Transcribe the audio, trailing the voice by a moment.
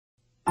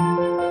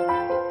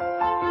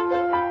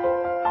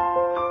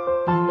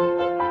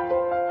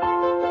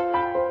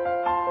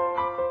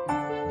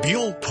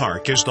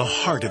Park is the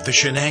heart of the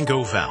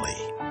Shenango Valley.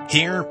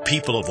 Here,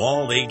 people of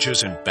all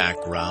ages and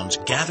backgrounds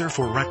gather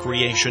for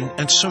recreation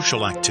and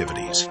social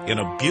activities in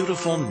a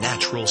beautiful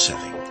natural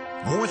setting.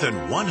 More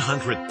than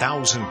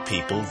 100,000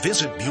 people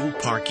visit Buhl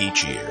Park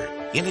each year.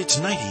 In its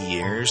 90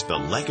 years, the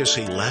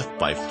legacy left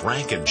by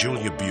Frank and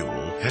Julia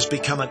Buhl has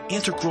become an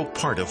integral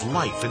part of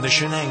life in the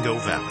Shenango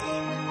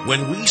Valley.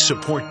 When we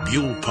support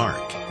Buhl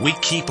Park, we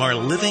keep our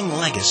living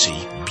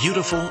legacy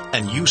beautiful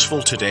and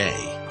useful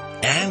today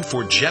and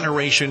for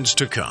generations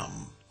to come.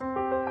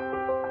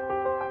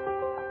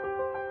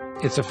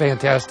 It's a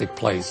fantastic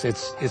place.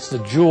 It's the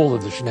jewel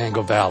of the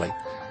Shenango Valley.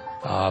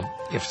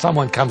 If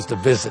someone comes to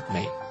visit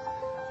me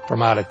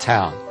from out of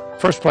town,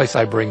 first place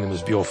I bring them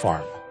is Buhl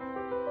Farm.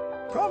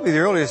 Probably the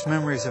earliest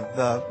memories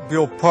of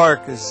Buhl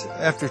Park is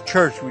after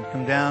church we'd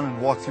come down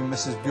and walk through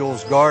Mrs.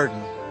 Buhl's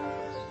garden.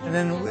 And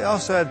then we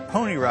also had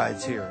pony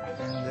rides here.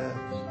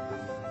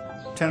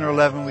 And 10 or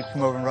 11 we'd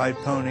come over and ride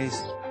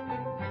ponies.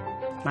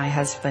 My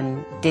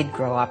husband did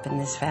grow up in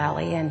this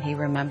valley, and he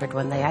remembered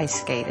when they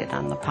ice skated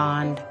on the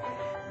pond.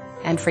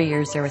 And for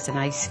years there was an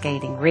ice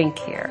skating rink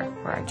here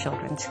where our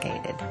children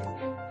skated.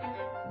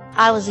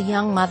 I was a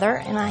young mother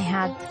and I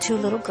had 2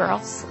 little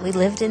girls. We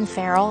lived in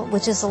Farrell,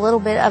 which is a little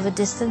bit of a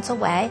distance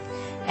away,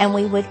 and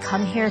we would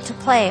come here to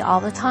play all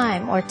the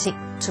time or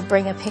to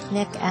bring a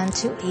picnic and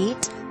to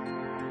eat.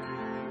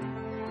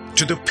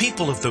 To the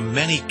people of the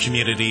many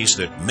communities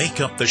that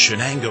make up the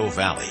Shenango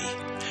Valley,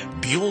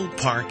 Buhl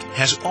Park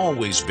has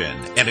always been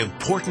an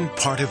important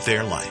part of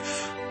their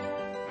life.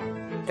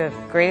 The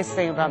greatest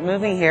thing about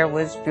moving here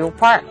was Buhl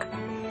Park.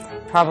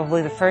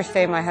 Probably the first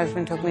day my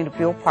husband took me to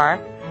Buhl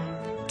Park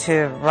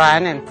to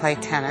run and play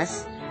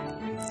tennis.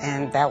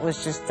 And that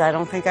was just, I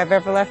don't think I've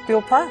ever left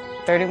Buhl Park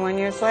 31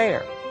 years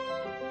later.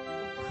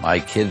 My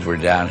kids were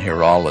down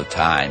here all the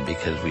time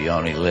because we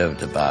only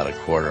lived about a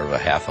quarter of a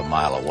half a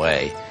mile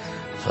away.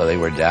 So they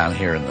were down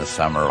here in the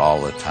summer all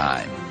the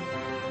time,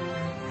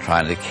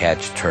 trying to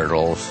catch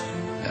turtles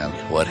and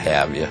what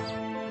have you.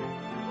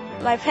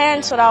 My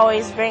parents would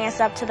always bring us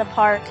up to the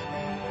park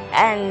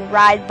and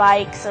ride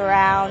bikes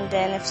around,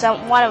 and if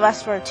one of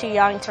us were too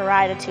young to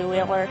ride a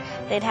two-wheeler,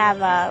 they'd have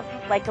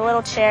like a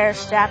little chair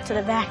strapped to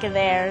the back of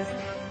theirs,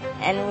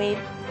 and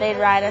they'd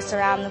ride us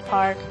around the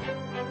park.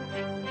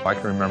 I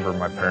can remember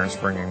my parents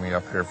bringing me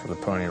up here for the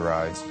pony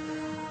rides.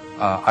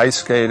 Ice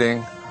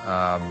skating,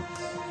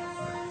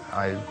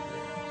 I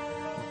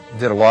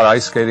did a lot of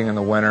ice skating in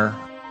the winter.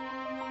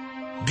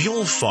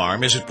 Buhl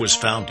Farm, as it was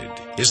founded,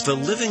 is the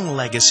living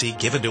legacy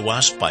given to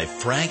us by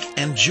Frank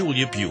and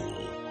Julia Buhl,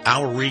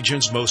 our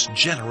region's most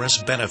generous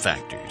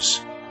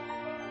benefactors.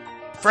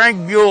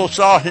 Frank Buhl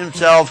saw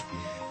himself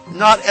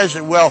not as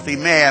a wealthy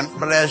man,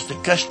 but as the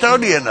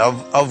custodian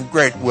of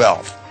great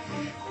wealth.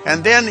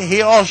 And then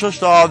he also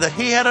saw that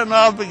he had an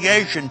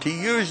obligation to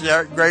use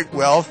that great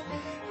wealth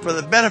for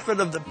the benefit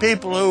of the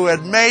people who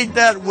had made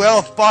that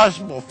wealth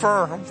possible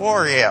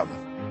for him.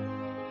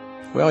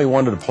 Well, he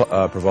wanted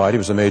to provide, he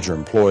was a major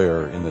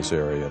employer in this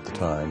area at the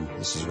time.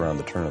 This is around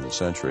the turn of the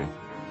century.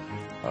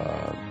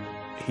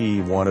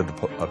 He wanted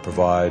to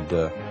provide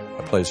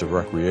a place of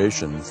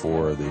recreation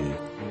for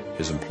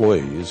his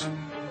employees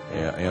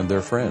and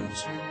their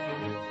friends.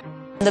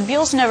 The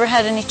Buhls never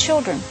had any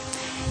children,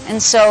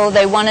 and so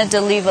they wanted to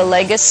leave a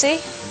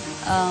legacy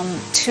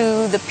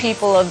to the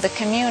people of the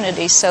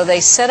community. So they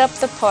set up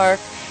the park.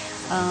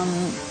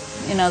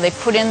 You know, they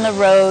put in the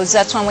roads.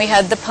 That's when we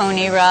had the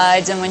pony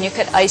rides, and when you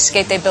could ice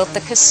skate, they built the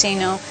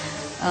casino.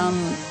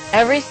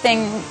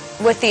 Everything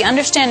with the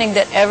understanding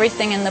that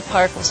everything in the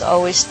park was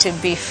always to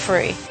be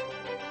free.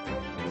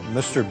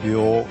 Mr.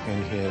 Buhl,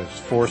 in his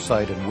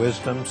foresight and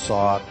wisdom,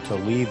 sought to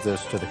leave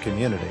this to the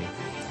community.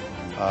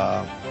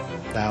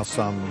 Now,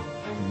 some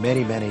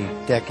many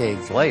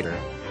decades later,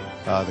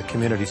 the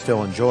community's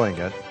still enjoying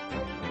it.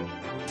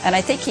 And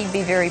I think he'd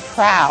be very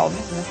proud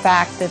of the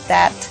fact that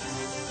that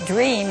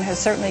dream has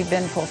certainly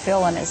been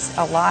fulfilled and is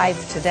alive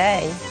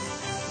today,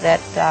 that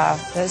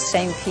those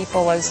same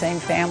people, those same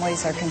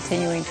families are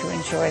continuing to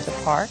enjoy the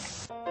park.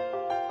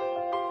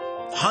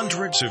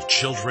 Hundreds of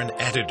children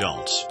and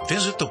adults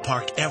visit the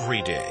park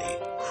every day,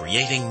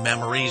 creating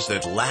memories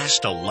that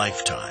last a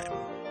lifetime.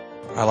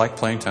 I like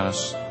playing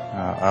tennis.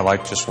 I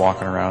like just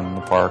walking around in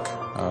the park.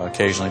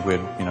 Occasionally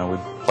we'd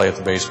play at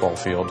the baseball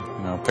field,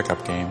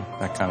 pickup game,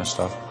 that kind of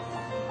stuff.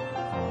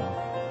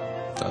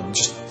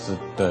 Just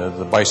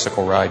the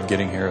bicycle ride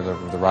getting here,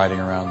 the riding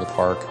around the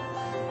park.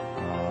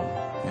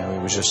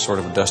 It was just sort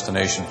of a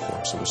destination for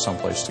us. It was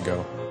someplace to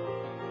go.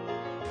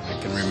 I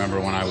can remember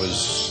when I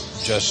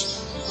was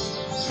just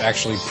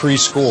actually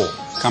preschool,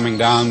 coming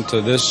down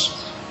to this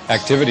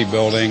activity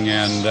building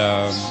and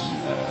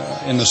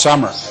in the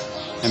summer,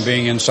 and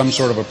being in some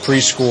sort of a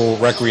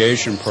preschool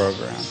recreation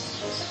program.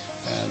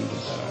 And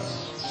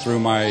through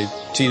my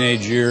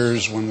teenage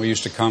years, when we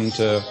used to come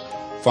to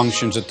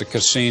functions at the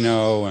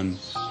casino, and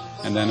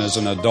then as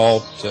an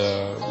adult,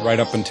 right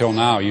up until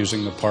now,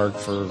 using the park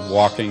for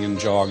walking and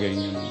jogging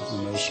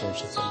and those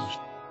sorts of things.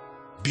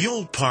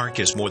 Buhl Park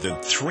is more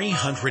than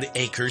 300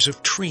 acres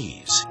of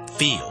trees,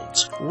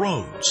 fields,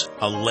 roads,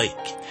 a lake,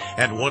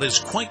 and what is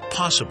quite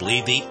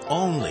possibly the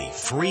only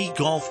free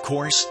golf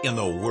course in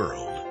the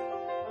world.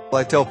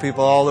 I tell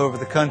people all over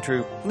the country,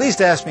 at least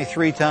ask me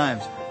 3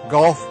 times,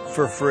 golf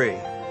for free.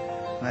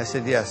 And I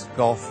said, yes,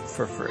 golf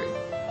for free.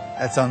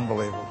 That's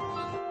unbelievable.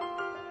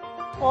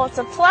 Well, it's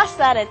a plus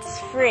that it's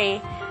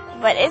free,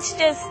 but it's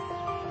just,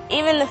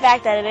 even the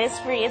fact that it is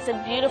free, it's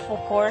a beautiful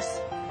course,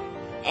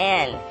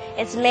 and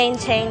it's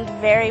maintained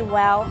very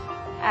well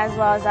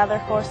as other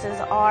courses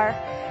are.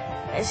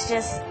 It's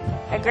just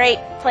a great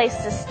place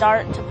to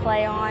start to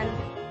play on.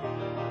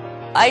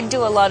 I do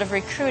a lot of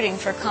recruiting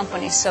for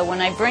companies, so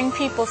when I bring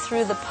people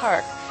through the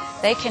park,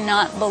 they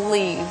cannot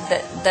believe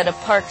that a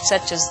park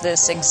such as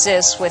this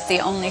exists with the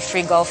only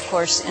free golf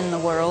course in the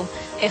world.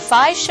 If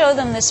I show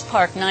them this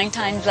park, 9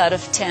 times out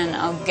of 10,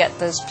 I'll get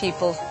those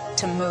people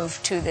to move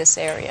to this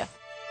area.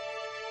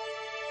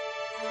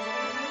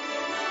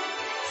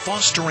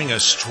 Fostering a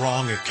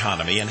strong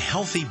economy and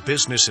healthy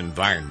business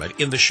environment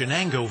in the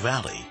Shenango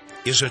Valley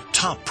is a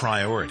top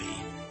priority.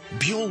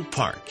 Buhl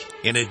Park,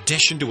 in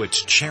addition to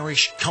its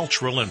cherished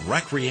cultural and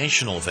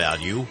recreational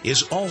value,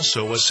 is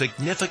also a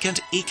significant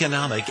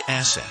economic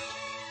asset.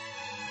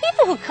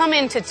 People who come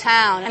into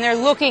town and they're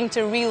looking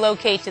to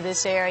relocate to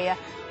this area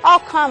all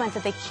comment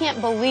that they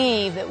can't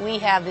believe that we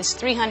have this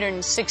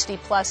 360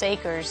 plus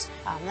acres.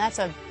 That's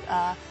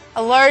a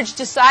large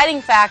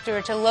deciding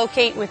factor to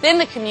locate within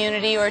the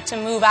community or to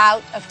move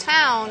out of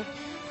town,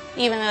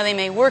 even though they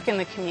may work in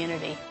the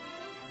community.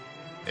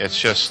 It's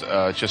just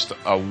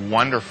a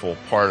wonderful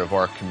part of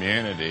our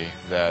community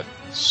that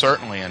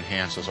certainly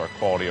enhances our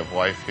quality of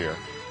life here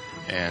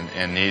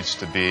and needs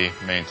to be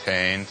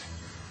maintained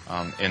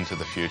into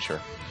the future.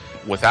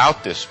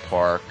 Without this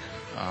park,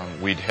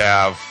 we'd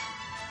have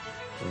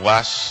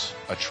less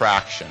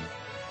attraction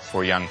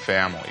for young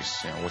families,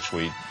 which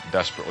we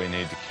desperately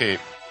need to keep.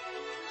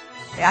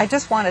 I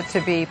just want it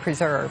to be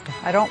preserved.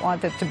 I don't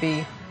want it to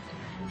be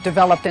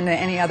developed into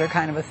any other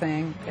kind of a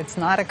thing. It's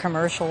not a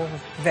commercial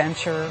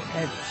venture.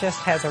 It just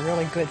has a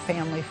really good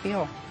family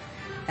feel.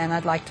 And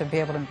I'd like to be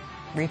able to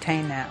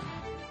retain that.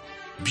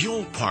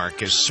 Buhl Park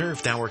has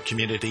served our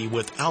community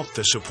without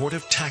the support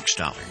of tax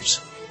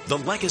dollars. The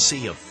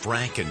legacy of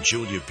Frank and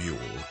Julia Buhl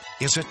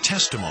is a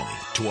testimony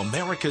to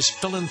America's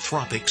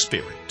philanthropic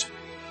spirit.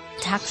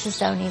 Taxes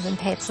don't even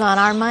pay. It's not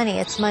our money.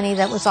 It's money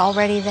that was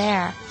already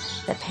there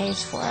that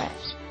pays for it.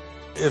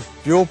 If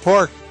Buhl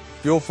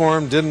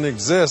Farm didn't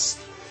exist,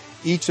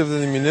 each of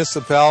the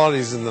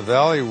municipalities in the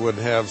valley would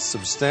have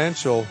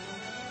substantial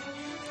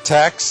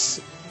tax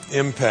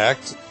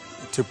impact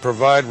to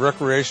provide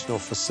recreational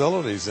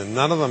facilities, and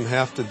none of them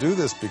have to do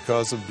this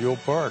because of Buhl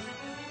Park.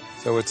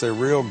 So it's a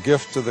real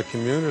gift to the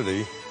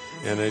community,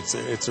 and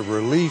it's a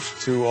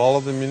relief to all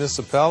of the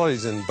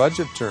municipalities in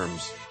budget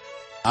terms.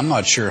 I'm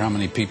not sure how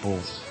many people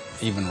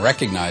even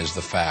recognize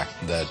the fact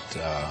that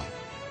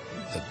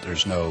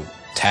there's no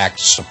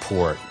tax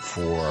support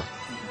for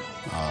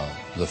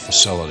the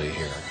facility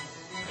here.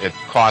 It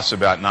costs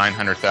about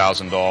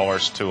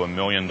 $900,000 to $1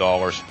 million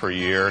per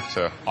year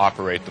to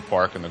operate the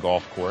park and the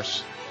golf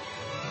course.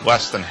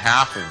 Less than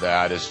half of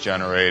that is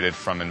generated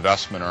from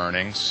investment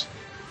earnings,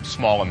 a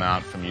small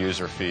amount from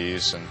user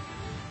fees and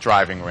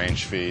driving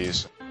range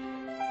fees.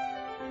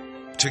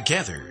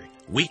 Together,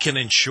 we can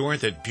ensure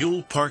that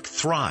Buhl Park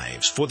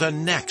thrives for the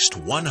next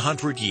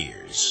 100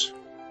 years.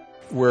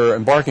 We're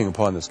embarking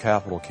upon this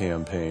capital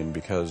campaign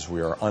because we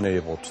are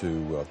unable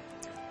to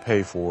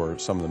pay for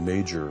some of the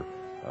major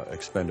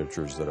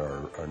expenditures that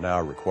are now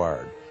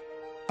required.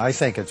 I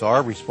think it's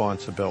our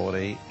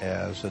responsibility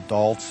as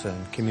adults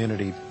and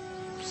community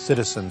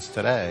citizens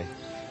today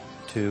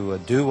to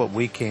do what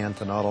we can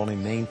to not only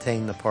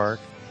maintain the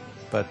park,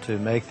 but to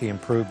make the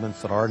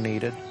improvements that are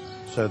needed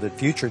so that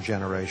future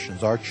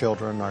generations, our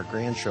children, our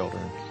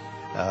grandchildren,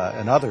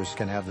 and others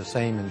can have the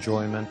same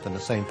enjoyment and the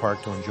same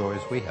park to enjoy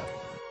as we have.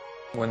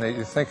 When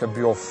you think of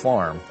Buhl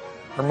Farm,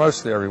 or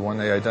mostly everyone,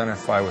 they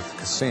identify with the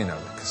casino.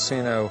 The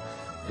casino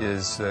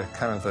is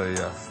kind of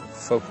the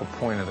focal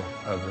point of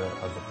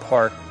the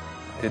park.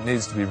 It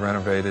needs to be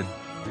renovated.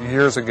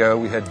 Years ago,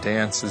 we had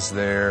dances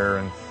there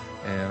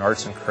and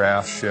arts and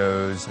crafts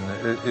shows,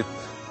 and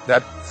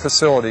that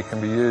facility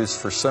can be used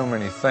for so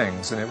many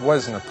things, and it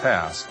was in the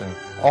past. And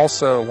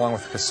also, along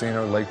with the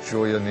casino, Lake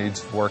Julia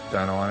needs work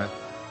done on it.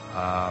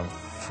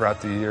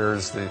 Throughout the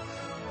years,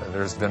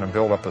 there's been a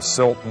buildup of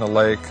silt in the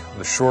lake.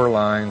 The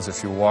shorelines,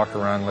 if you walk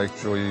around Lake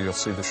Julia, you'll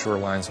see the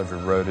shorelines have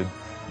eroded,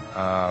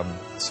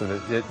 so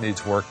that it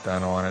needs work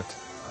done on it.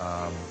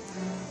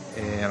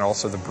 And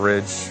also the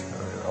bridge,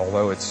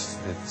 although it's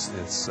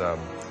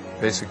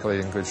basically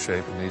in good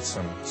shape, it needs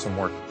some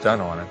work done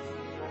on it.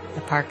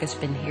 The park has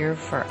been here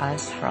for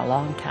us for a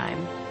long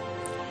time,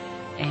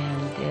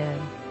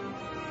 and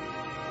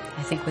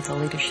I think with the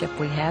leadership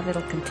we have,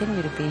 it'll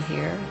continue to be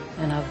here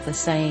and of the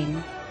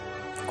same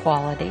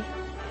quality.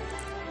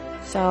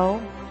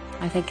 So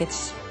I think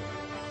it's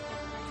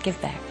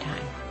give back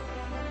time,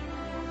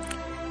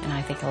 and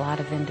I think a lot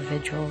of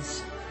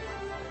individuals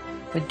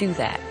would do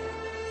that.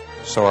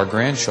 So our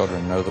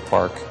grandchildren know the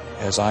park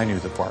as I knew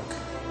the park.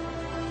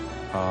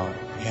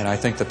 And I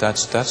think that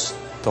that's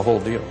the whole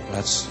deal.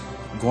 That's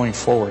going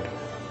forward.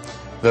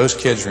 Those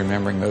kids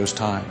remembering those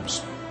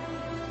times.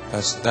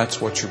 That's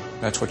what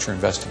you're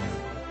investing in.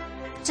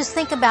 Just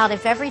think about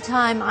if every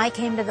time I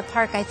came to the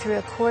park I threw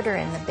a quarter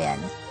in the bin.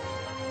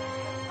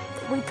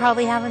 We'd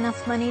probably have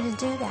enough money to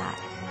do that.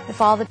 If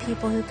all the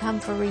people who come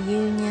for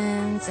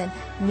reunions and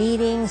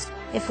meetings,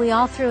 if we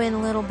all threw in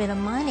a little bit of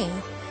money,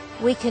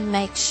 we could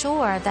make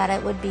sure that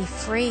it would be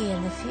free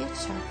in the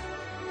future.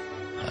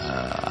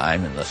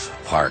 I'm in this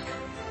park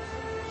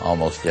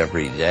almost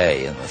every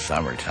day in the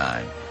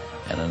summertime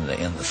and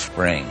in the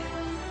spring.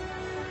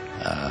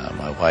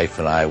 My wife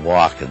and I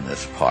walk in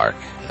this park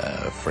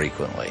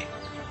frequently.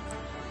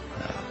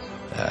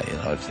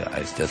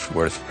 It's just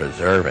worth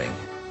preserving.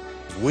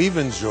 We've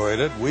enjoyed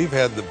it, we've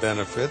had the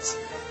benefits,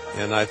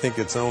 and I think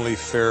it's only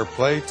fair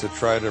play to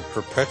try to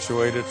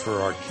perpetuate it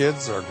for our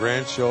kids, our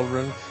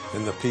grandchildren,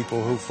 and the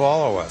people who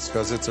follow us,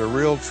 because it's a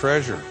real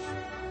treasure.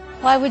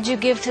 Why would you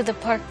give to the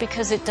park?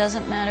 Because it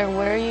doesn't matter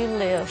where you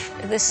live.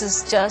 This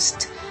is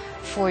just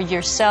for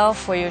yourself,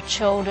 for your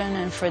children,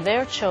 and for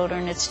their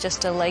children. It's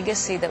just a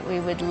legacy that we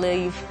would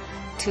leave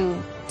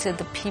to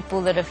the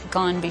people that have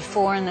gone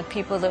before and the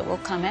people that will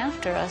come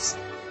after us.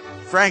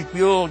 Frank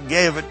Buhl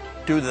gave it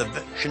to the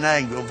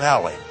Shenango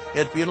Valley.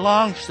 It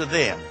belongs to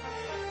them,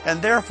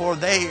 and therefore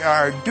they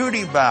are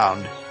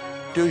duty-bound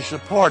to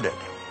support it.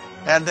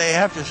 And they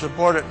have to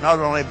support it not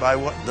only by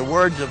the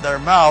words of their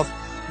mouth,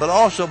 but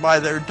also by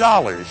their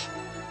dollars.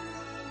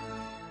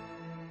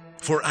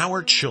 For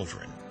our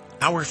children,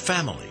 our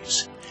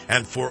families,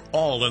 and for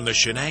all in the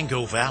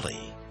Shenango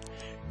Valley,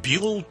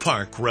 Buhl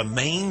Park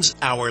remains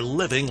our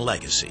living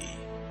legacy.